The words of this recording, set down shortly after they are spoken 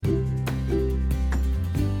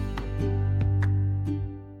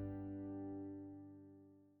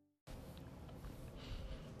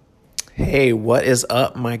Hey, what is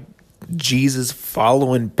up, my Jesus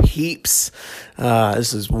following peeps?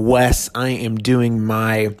 This is Wes. I am doing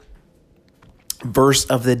my verse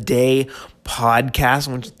of the day podcast.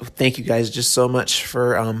 I want to thank you guys just so much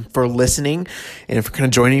for listening and for kind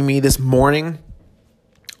of joining me this morning.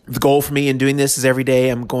 The goal for me in doing this is every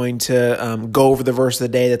day I'm going to go over the verse of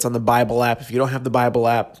the day that's on the Bible app. If you don't have the Bible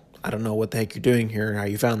app, I don't know what the heck you're doing here, how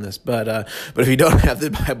you found this, but if you don't have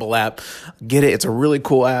the Bible app, get it. It's a really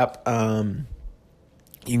cool app. You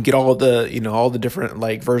can get all the different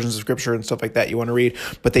like versions of scripture and stuff like that you want to read,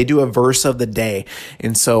 but they do a verse of the day.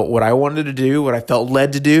 And so what I wanted to do, what I felt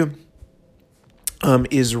led to do,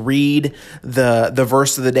 is read the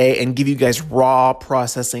verse of the day and give you guys raw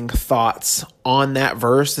processing thoughts on that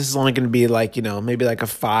verse. This is only going to be maybe like a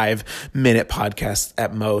 5-minute podcast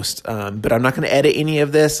at most. But I'm not going to edit any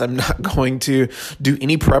of this. I'm not going to do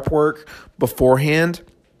any prep work beforehand.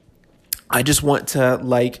 I just want to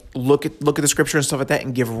look at the scripture and stuff like that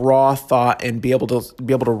and give raw thought and be able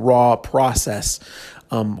to raw process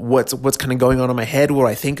what's kind of going on in my head, what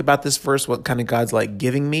I think about this verse, what kind of God's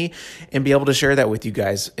giving me, and be able to share that with you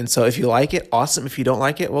guys. And so if you like it, awesome. If you don't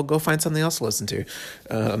like it, well, go find something else to listen to.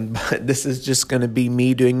 But this is just going to be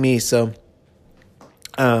me doing me. So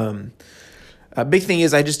a big thing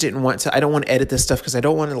is I don't want to edit this stuff because I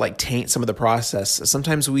don't want to taint some of the process.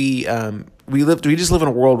 Sometimes we just live in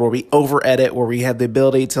a world where we over edit, where we have the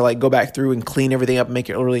ability to go back through and clean everything up, make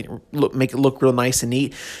it look real nice and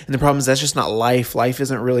neat. And the problem is that's just not life. Life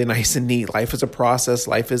isn't really nice and neat. Life is a process.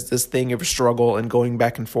 Life is this thing of a struggle and going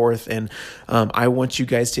back and forth. And I want you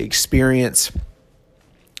guys to experience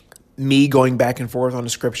me going back and forth on the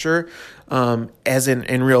scripture as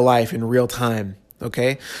in real life, in real time.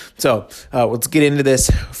 Okay, so let's get into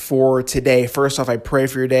this for today. First off, I pray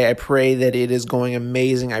for your day. I pray that it is going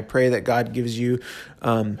amazing. I pray that God gives you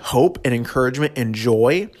hope and encouragement and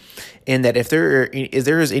joy, and that if there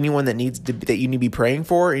is anyone that you need to be praying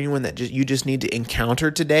for, anyone that you just need to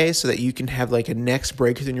encounter today, so that you can have a next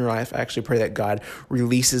breakthrough in your life, I actually pray that God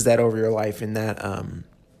releases that over your life, and that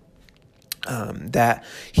that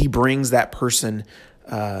He brings that person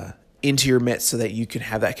into your midst so that you can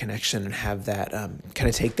have that connection and have that kind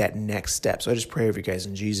of take that next step. So I just pray over you guys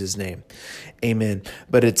in Jesus' name. Amen.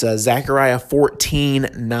 But it's Zechariah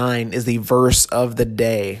 14:9 is the verse of the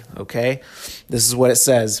day. Okay. This is what it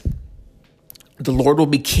says. The Lord will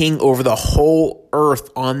be king over the whole earth.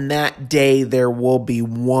 On that day, there will be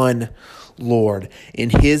one Lord, in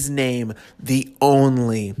His name, the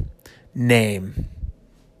only name.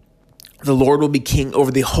 The Lord will be king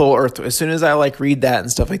over the whole earth. As soon as I read that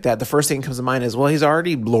and stuff like that, the first thing that comes to mind is, well, He's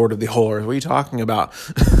already Lord of the whole earth. What are you talking about?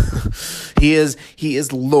 He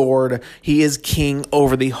is Lord. He is king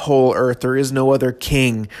over the whole earth. There is no other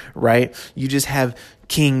king, right? You just have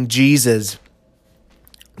King Jesus.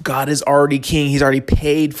 God is already king. He's already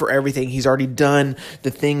paid for everything. He's already done the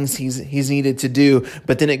things he's needed to do.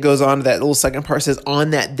 But then it goes on to that little second part. It says, on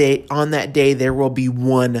that day, there will be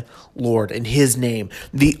one Lord, in His name,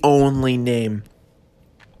 the only name.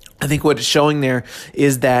 I think what it's showing there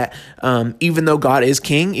is that even though God is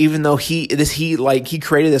king, even though he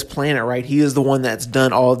created this planet, right? He is the one that's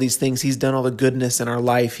done all of these things. He's done all the goodness in our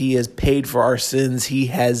life. He has paid for our sins. He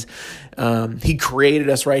created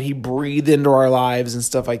us, right? He breathed into our lives and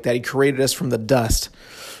stuff like that. He created us from the dust,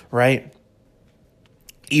 right?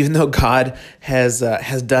 Even though God has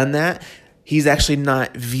done that, He's actually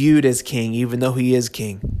not viewed as king, even though He is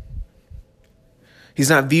king. He's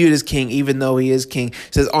not viewed as king, even though He is king.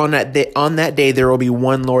 It says, on that day, there will be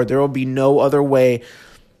one Lord. There will be no other way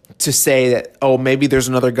to say that, oh, maybe there's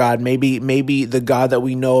another God. Maybe the God that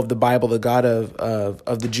we know of the Bible, the God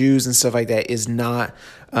of the Jews and stuff like that, is not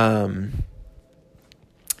the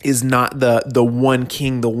one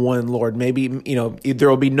King, the one Lord. Maybe, there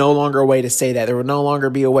will be no longer a way to say that. There will no longer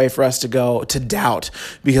be a way for us to go to doubt,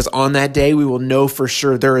 because on that day we will know for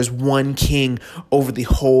sure there is one King over the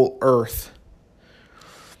whole earth.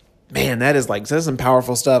 Man, that's some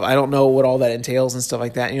powerful stuff. I don't know what all that entails and stuff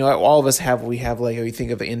like that. All of us we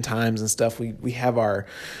think of the end times and stuff. We have our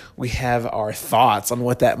thoughts on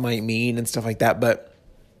what that might mean and stuff like that. But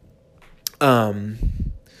the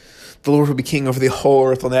Lord will be king over the whole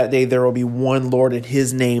earth. On that day, there will be one Lord, in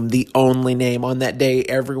His name, the only name. On that day,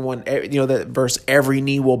 everyone, that verse, every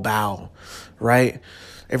knee will bow, right?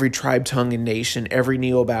 Every tribe, tongue, and nation, every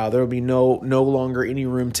knee will bow. There will be no longer any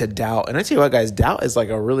room to doubt. And I tell you what, guys, doubt is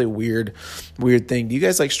a really weird thing. Do you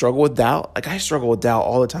guys struggle with doubt? I struggle with doubt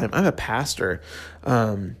all the time. I'm a pastor.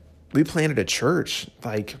 We planted a church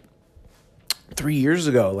 3 years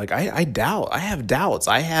ago. I doubt. I have doubts.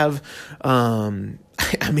 I have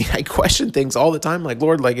I mean, I question things all the time. Like,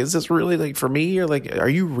 Lord, like, is this really like for me? Or like, are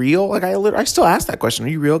you real? Like, I still ask that question. Are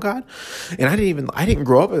you real, God? And I didn't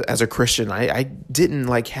grow up as a Christian. I didn't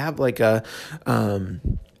like have like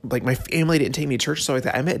like my family didn't take me to church, stuff like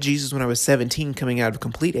that. I met Jesus when I was 17, coming out of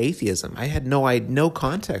complete atheism. I had no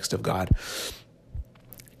context of God.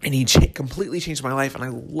 And he completely changed my life. And I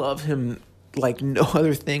love him like no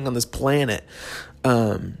other thing on this planet.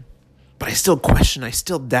 But I still question, I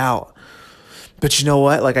still doubt. But you know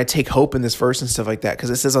what? Like, I take hope in this verse and stuff like that, because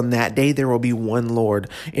it says on that day there will be one Lord,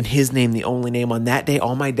 in his name, the only name. On that day,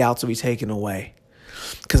 all my doubts will be taken away,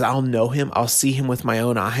 because I'll know him. I'll see him with my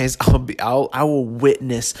own eyes. I will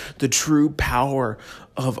witness the true power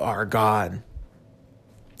of our God.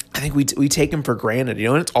 I think we take him for granted,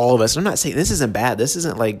 and it's all of us. I'm not saying this isn't bad. This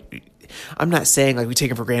isn't like, I'm not saying like we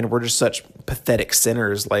take him for granted. We're just such pathetic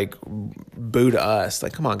sinners. Like, boo to us.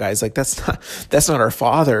 Like, come on, guys. Like, that's not our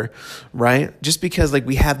Father, right? Just because like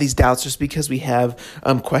we have these doubts, just because we have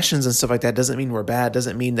questions and stuff like that, doesn't mean we're bad.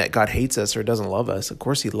 Doesn't mean that God hates us or doesn't love us. Of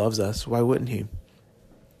course, he loves us. Why wouldn't he?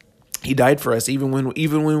 He died for us even when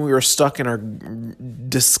we were stuck in our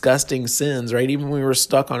disgusting sins, right? Even when we were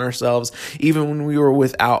stuck on ourselves, even when we were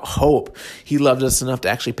without hope, he loved us enough to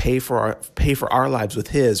actually pay for our lives with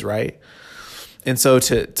his, right? And so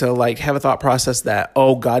to like have a thought process that,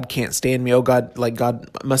 oh, God can't stand me, oh, God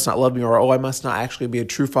must not love me, or oh, I must not actually be a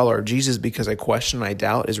true follower of Jesus because I question and I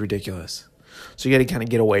doubt, is ridiculous. So you got to kind of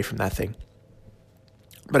get away from that thing.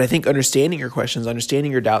 But I think understanding your questions, understanding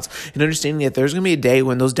your doubts, and understanding that there's going to be a day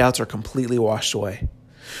when those doubts are completely washed away.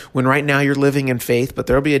 When right now you're living in faith, but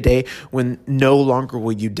there'll be a day when no longer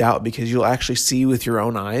will you doubt, because you'll actually see with your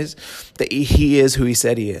own eyes that he is who he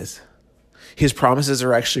said he is. His promises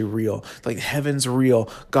are actually real. Like, heaven's real,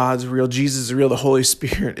 God's real, Jesus is real, the Holy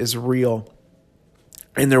Spirit is real.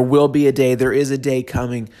 And there will be a day, there is a day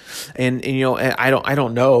coming. And I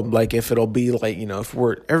don't know, like, if it'll be like, if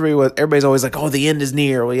everybody's always like, oh, the end is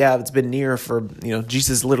near. Well, yeah, it's been near for,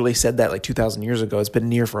 Jesus literally said that like 2,000 years ago. It's been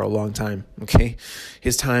near for a long time. Okay.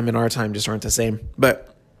 His time and our time just aren't the same.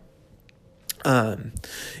 But,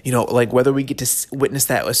 like, whether we get to witness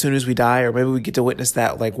that as soon as we die, or maybe we get to witness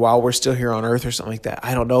that like while we're still here on earth or something like that,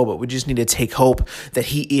 I don't know, but we just need to take hope that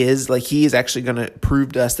he is actually going to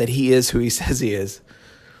prove to us that he is who he says he is.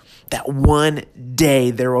 That one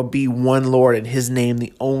day there will be one Lord, in his name,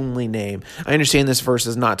 the only name. I understand this verse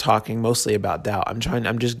is not talking mostly about doubt.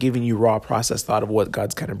 I'm just giving you raw process thought of what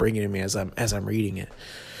God's kind of bringing to me as I'm reading it,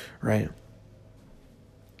 right?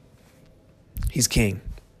 He's king.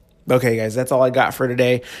 Okay, guys, that's all I got for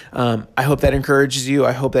today. I hope that encourages you.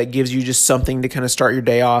 I hope that gives you just something to kind of start your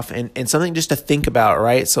day off, and something just to think about,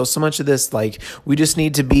 right? So much of this, like, we just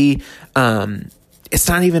need to be, it's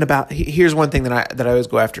not even about, here's one thing that I always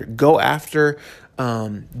go after. Go after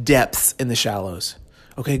depths in the shallows.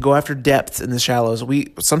 Okay, go after depths in the shallows.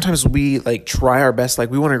 Sometimes we like try our best, like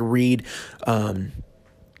we want to read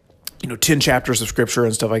 10 chapters of scripture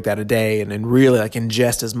and stuff like that a day, and really like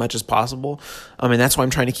ingest as much as possible. And that's why I'm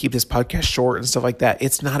trying to keep this podcast short and stuff like that.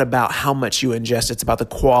 It's not about how much you ingest, it's about the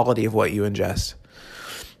quality of what you ingest.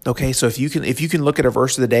 Okay, so if you can look at a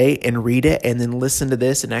verse of the day and read it, and then listen to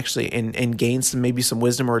this and actually and gain maybe some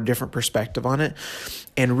wisdom or a different perspective on it,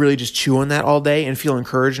 and really just chew on that all day and feel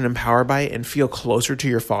encouraged and empowered by it, and feel closer to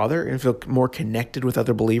your Father and feel more connected with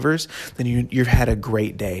other believers, then you've had a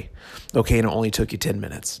great day. Okay, and it only took you 10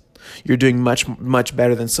 minutes. You're doing much, much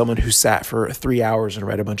better than someone who sat for 3 hours and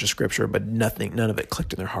read a bunch of scripture, but none of it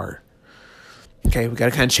clicked in their heart. Okay, we got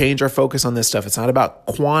to kind of change our focus on this stuff. It's not about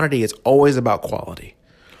quantity, it's always about quality.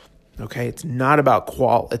 Okay, it's not about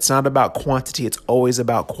it's not about quantity, it's always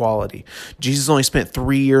about quality. Jesus only spent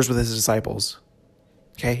 3 years with his disciples.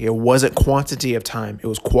 Okay, it wasn't quantity of time, it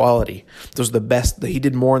was quality. Those are the best. He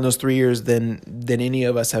did more in those 3 years than any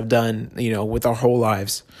of us have done, with our whole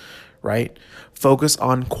lives, right? Focus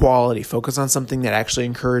on quality. Focus on something that actually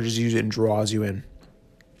encourages you and draws you in.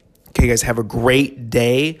 Okay, guys, have a great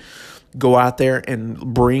day. Go out there and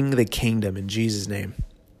bring the kingdom in Jesus' name.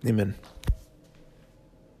 Amen.